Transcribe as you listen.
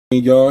Hey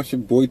y'all, it's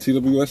your boy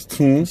T.W.S.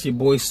 It's your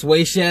boy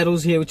Sway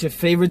Shadows here with your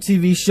favorite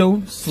TV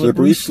show,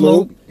 Slippery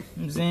Slope. You know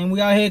what I'm saying? We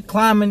out here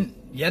climbing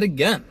yet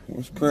again.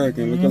 What's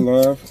cracking? Look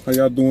alive. How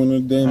y'all doing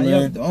today, man? How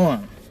y'all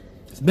doing?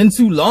 It's been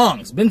too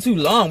long. It's been too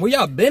long. Where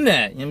y'all been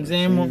at? You know what I'm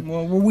saying?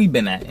 Where we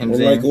been at? You know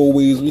well, like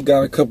always, we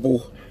got a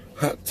couple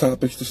hot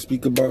topics to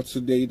speak about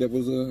today that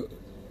was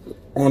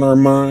on our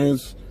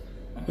minds.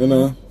 You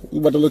know, we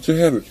about to let you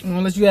have it. I'm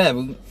gonna let you have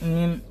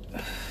it.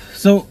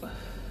 So,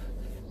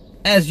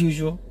 as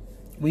usual,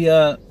 we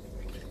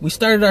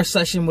started our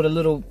session with a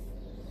little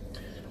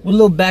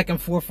back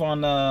and forth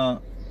on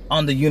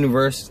the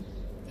universe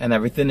and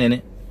everything in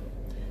it,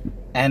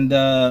 and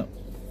I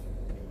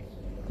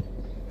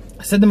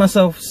said to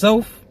myself,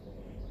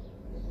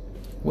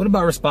 what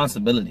about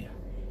responsibility?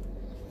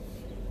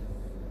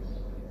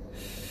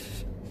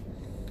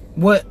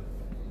 What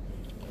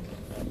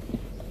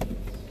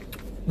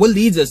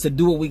leads us to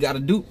do what we got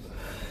to do?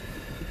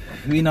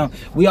 You know,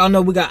 we all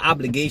know we got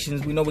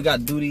obligations. We know we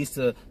got duties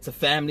to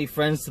family,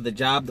 friends, to the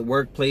job, the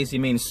workplace,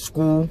 you mean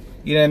school,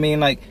 you know what I mean?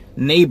 Like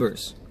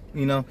neighbors,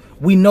 you know.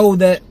 We know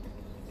that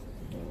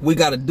we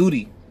got a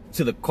duty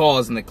to the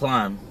cause and the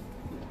climb.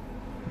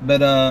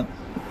 But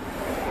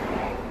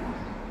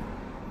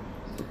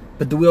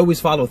do we always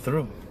follow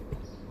through?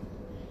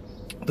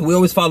 Do we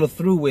always follow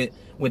through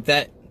with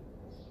that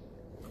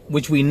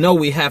which we know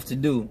we have to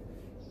do,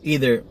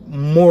 either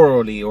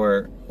morally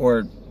or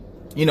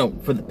you know,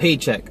 for the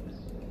paycheck?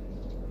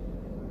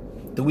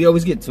 Do we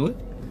always get to it?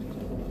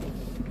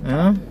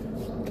 Huh?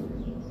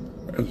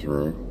 That's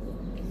real.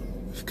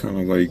 It's kind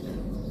of like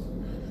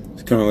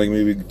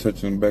maybe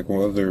touching back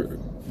on other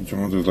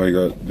Jones is like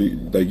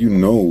you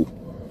know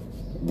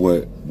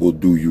what will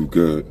do you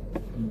good,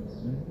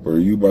 but are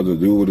you about to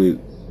do what it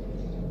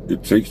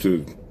takes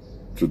to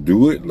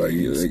do it? Like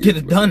get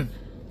it done.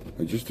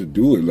 Like just to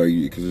do it, like,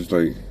 because it's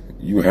like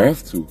you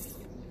have to.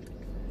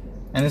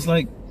 And it's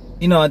like,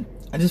 you know,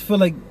 I just feel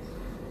like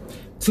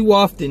too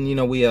often, you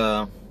know,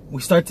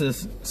 we start to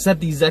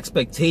set these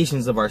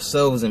expectations of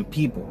ourselves and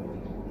people,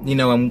 you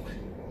know,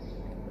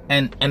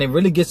 and it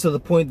really gets to the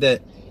point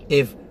that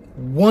if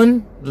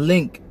one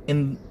link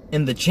in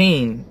the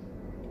chain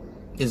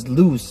is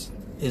loose,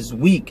 is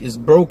weak, is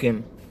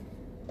broken,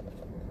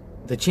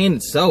 the chain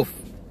itself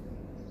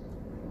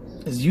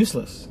is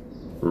useless.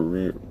 For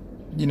real.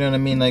 You know what I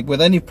mean? Like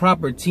with any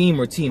proper team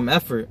or team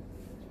effort,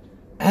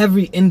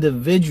 every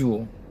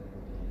individual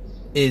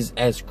is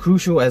as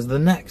crucial as the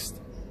next,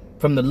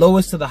 from the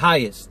lowest to the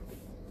highest,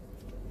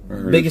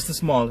 biggest to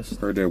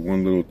smallest. Heard that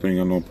one little thing.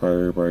 I know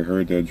probably everybody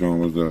heard that, John,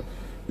 was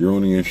you're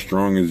only as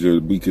strong as your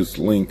weakest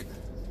link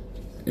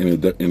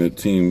in a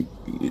team.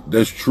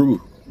 That's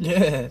true.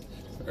 Yeah,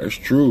 that's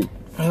true.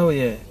 Hell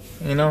yeah.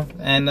 You know,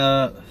 and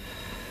I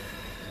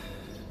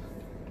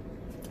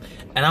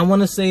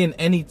want to say in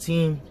any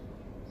team,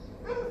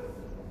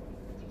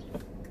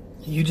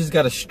 you just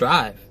gotta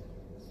strive.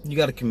 You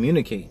gotta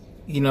communicate.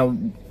 You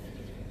know,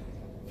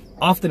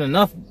 often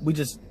enough, we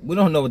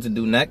don't know what to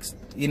do next.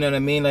 You know what I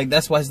mean? Like,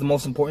 that's why it's the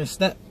most important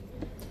step.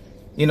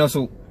 You know,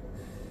 so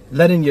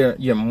letting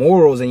your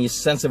morals and your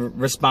sense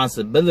of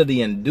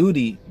responsibility and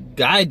duty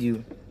guide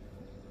you,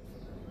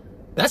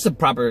 that's a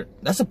proper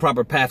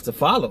path to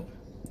follow.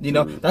 You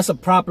know, that's a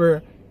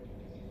proper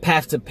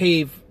path to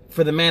pave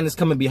for the man that's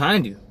coming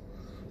behind you.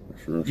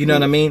 Sure. You know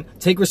what I mean?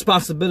 Take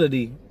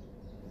responsibility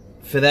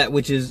for that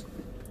which is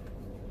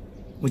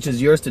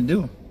yours to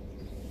do,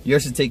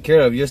 yours to take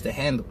care of, yours to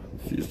handle.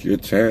 It's your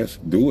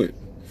task. Do it.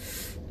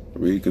 I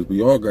mean, because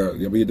we all got,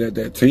 I mean,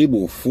 that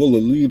table full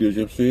of leaders,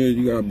 you know what I'm saying?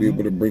 You got to be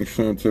able to bring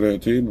something to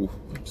that table.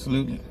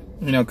 Absolutely.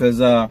 You know,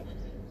 because,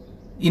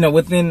 you know,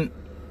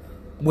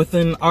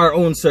 within our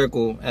own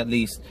circle, at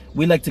least,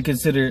 we like to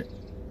consider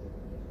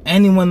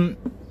anyone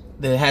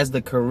that has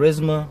the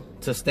charisma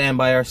to stand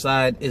by our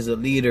side is a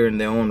leader in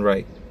their own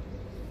right.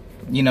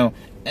 You know,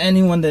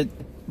 anyone that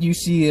you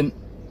see him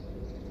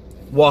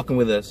walking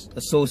with us,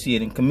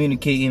 associating,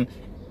 communicating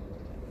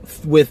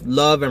with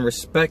love and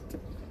respect,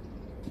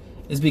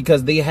 is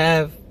because they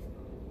have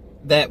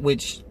that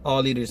which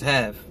all leaders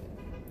have.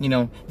 You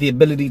know, the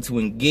ability to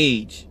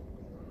engage,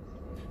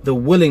 the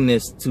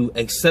willingness to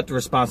accept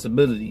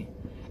responsibility,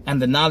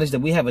 and the knowledge that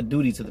we have a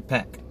duty to the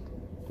pack.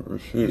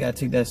 You gotta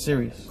take that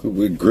serious.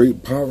 With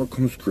great power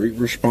comes great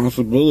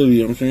responsibility.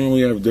 You know what I'm saying?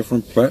 We have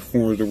different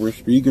platforms that we're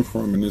speaking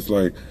from, and it's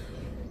like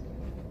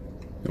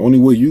the only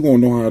way you gonna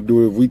know how to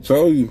do it if we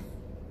tell you.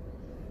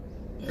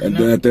 And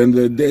then at the end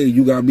of the day,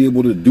 you gotta be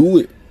able to do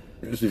it.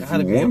 If you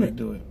gotta be able to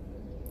do it.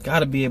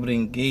 Gotta be able to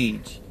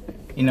engage.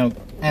 You know,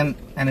 and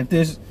if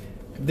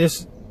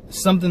there's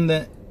something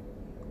that,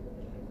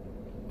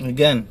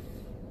 again,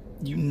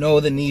 you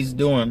know that needs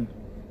doing,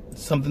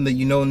 something that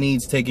you know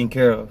needs taken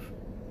care of,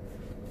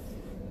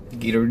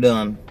 get her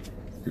done.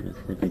 Get her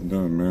fucking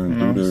done, man. You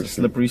know, do that. It's a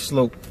slippery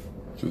slope.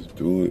 Just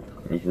do it.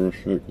 That's real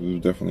shit. Cause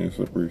it's definitely a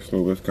slippery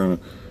slope. That's kind of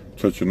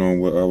touching on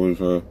what I was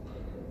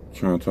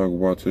trying to talk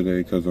about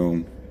today. Cause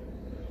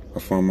I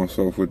find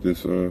myself with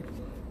this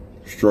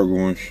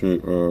struggle and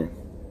shit,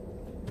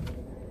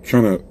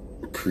 trying to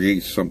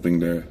create something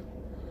that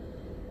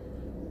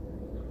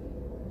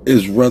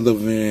is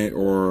relevant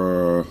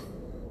or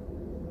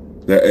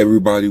that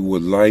everybody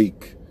would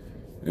like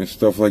and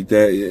stuff like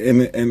that.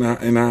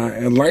 And I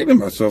enlightened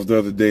myself the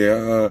other day.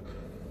 I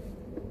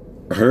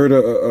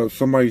heard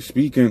somebody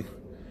speaking,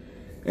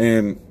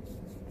 and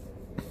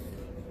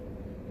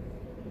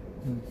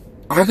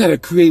I gotta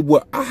create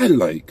what I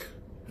like.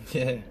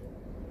 Yeah.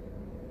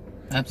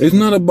 Absolutely. It's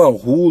not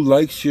about who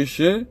likes your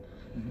shit.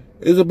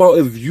 It's about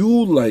if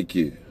you like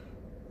it.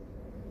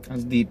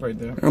 That's deep right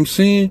there. I'm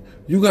saying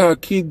you gotta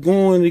keep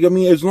going. I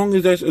mean, as long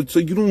as that's so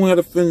you don't have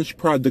a finished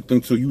product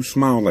until you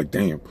smile like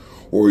damn,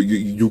 or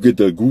you get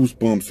the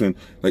goosebumps and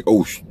like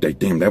oh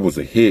damn that was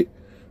a hit,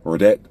 or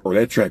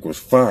that track was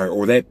fire,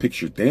 or that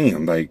picture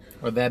damn like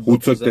or that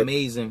book was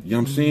amazing. You know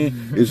what I'm saying?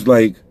 It's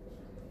like,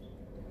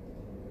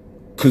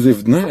 because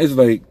if not, it's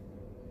like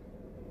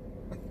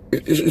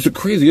it's a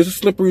crazy. It's a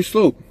slippery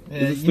slope.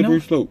 It's a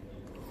slippery slope.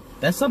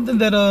 That's something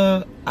that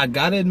I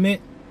gotta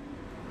admit,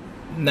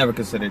 never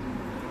considered.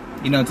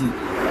 You know,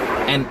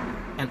 and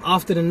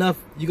often enough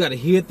you gotta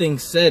hear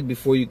things said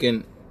before you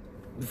can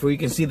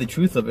see the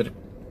truth of it.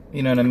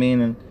 You know what I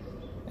mean?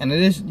 And it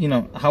is, you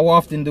know, how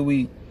often do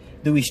we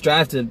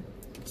strive to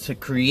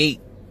create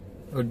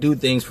or do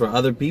things for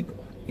other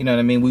people? You know what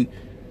I mean? We,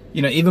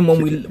 you know, even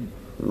when we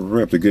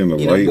have to get in the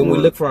light. When we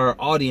look for our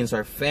audience,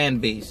 our fan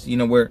base, you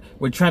know,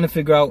 we're trying to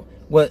figure out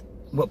what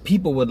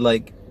people would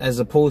like, as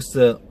opposed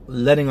to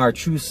letting our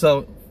true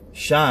self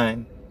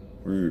shine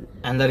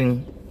and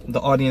letting the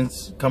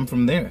audience come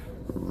from there.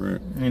 Right.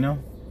 You know?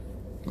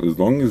 As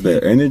long as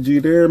that energy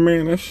there,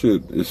 man, that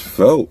shit is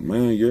felt,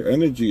 man. Your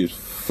energy is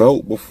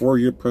felt before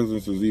your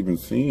presence is even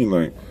seen.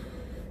 Like, you know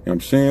what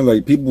I'm saying?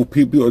 Like, people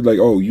are like,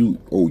 oh, you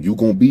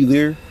gonna be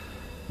there?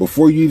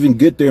 Before you even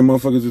get there,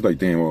 motherfuckers is like,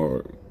 damn,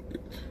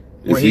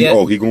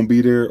 he gonna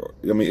be there?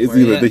 I mean, it's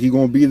either that he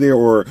gonna be there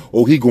or,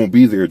 oh, he gonna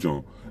be there,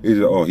 John.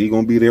 Either, oh, he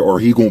gonna be there or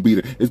he gonna be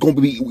there. It's gonna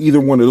be either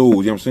one of those,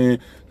 you know what I'm saying?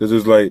 Because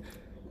it's like...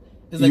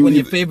 It's like when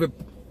your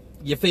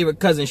favorite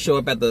cousins show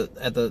up at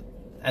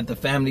the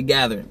family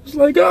gathering. It's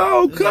like,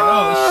 oh, cuz! Like,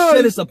 oh,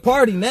 shit, it's a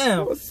party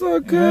now. What's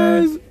up,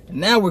 cuz?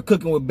 Now we're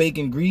cooking with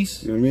bacon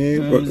grease. You know what I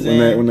mean?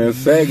 But when that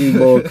saggy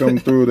ball come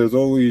through, there's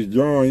always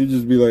John. You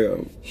just be like,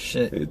 oh,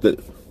 shit.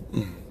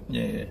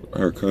 Yeah.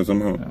 Her cuz,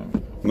 I'm out.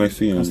 When I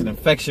see him. That's an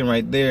infection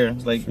right there.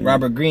 It's like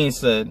Robert Greene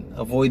said,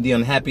 avoid the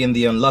unhappy and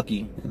the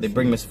unlucky. They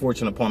bring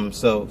misfortune upon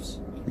themselves.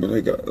 But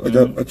I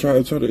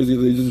try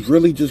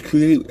to just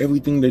create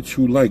everything that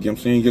you like. You know what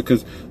I'm saying?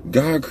 Because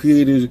God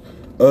created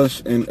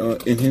us in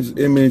His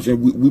image,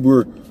 and we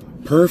were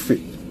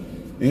perfect.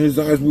 In His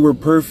eyes, we were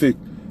perfect.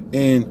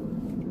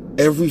 And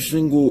every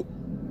single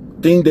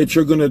thing that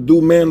you're gonna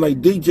do, man,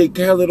 like DJ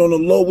Khaled on the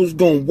low, is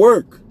gonna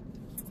work.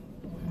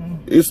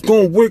 It's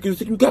gonna work.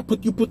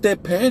 You put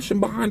that passion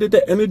behind it,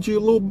 that energy a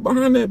little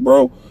behind that,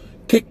 bro.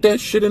 Kick that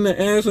shit in the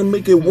ass and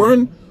make it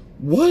run.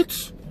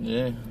 What?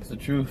 Yeah, it's the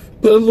truth.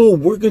 Put a little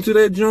work into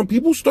that jump.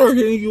 People start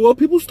hitting you up.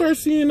 People start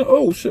seeing,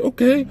 oh shit,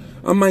 okay,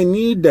 I might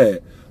need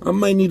that. I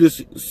might need to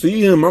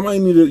see him. I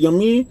might need to, you know what I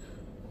mean?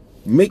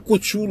 Make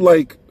what you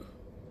like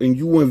and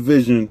you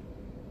envision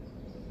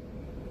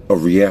a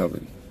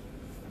reality.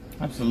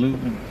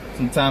 Absolutely.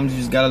 Sometimes you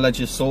just gotta let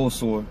your soul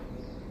soar.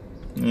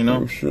 You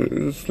know? Oh shit,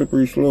 it's a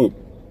slippery slope.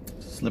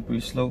 Slippery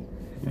slope.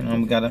 You know,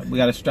 we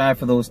gotta strive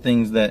for those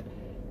things that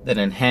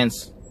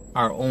enhance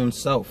our own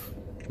self.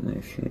 Oh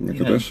shit,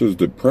 because that shit's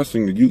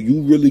depressing.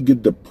 You really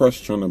get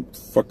depressed trying to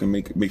fucking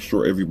make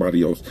sure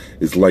everybody else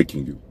is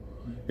liking you.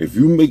 If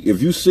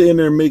you sitting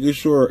there making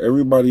sure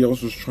everybody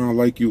else is trying to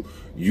like you,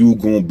 you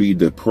gonna be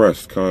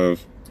depressed,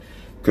 cause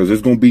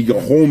it's gonna be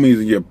your homies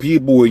and your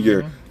people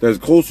and that's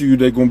close to you.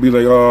 They're gonna be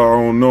like, oh,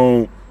 I don't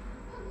know,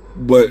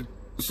 but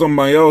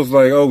somebody else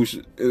like, oh,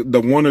 the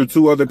one or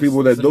two other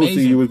people that don't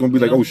see you is gonna be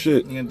like, oh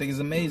shit, you're gonna think it's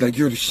amazing. Like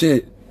you're the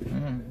shit. You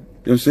know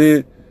what I'm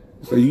saying?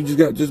 So you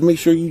just make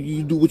sure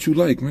you do what you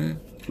like, man.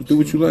 Just do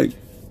what you like.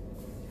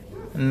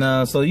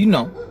 And so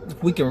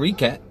if we can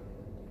recap,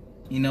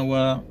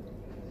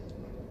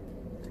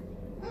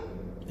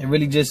 it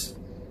really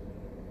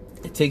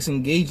it takes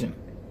engaging.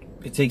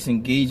 It takes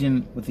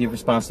engaging with your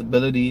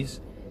responsibilities.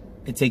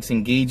 It takes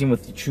engaging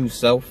with your true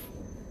self.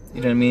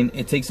 You know what I mean?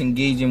 It takes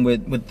engaging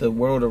with the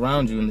world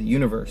around you and the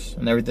universe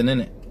and everything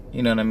in it.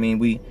 You know what I mean?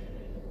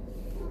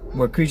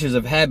 We're creatures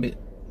of habit.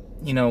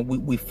 You know,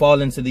 we fall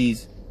into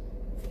these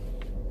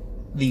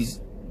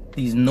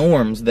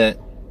norms that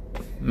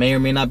may or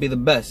may not be the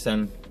best.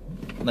 And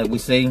like we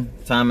say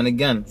time and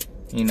again,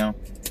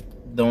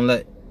 don't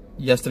let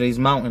yesterday's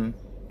mountain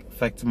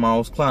affect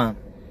tomorrow's climb.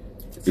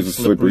 It's a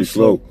slippery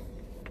slope.